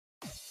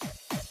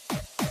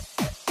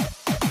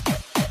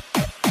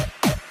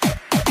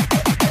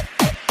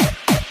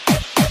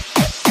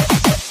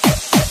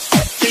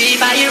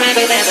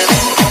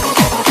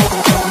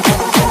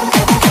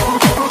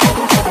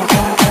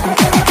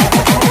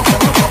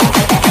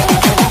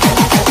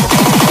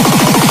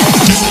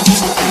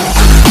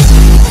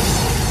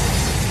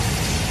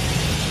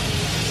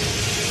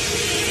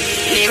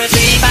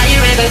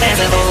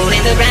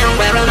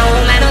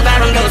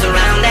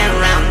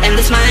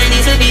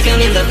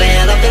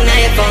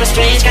a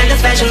strange kind of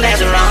fashion.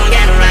 There's a wrong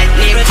and a right.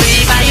 Near a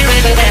tree by a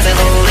river, there's a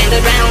hole in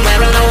the ground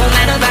where an old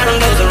metal barrel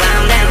goes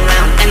around and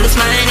around. And this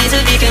mine is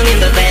a beacon in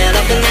the bed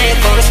of the night.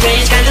 For a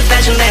strange kind of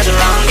fashion, there's a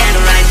wrong and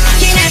a right.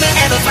 He never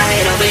ever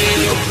fight over you.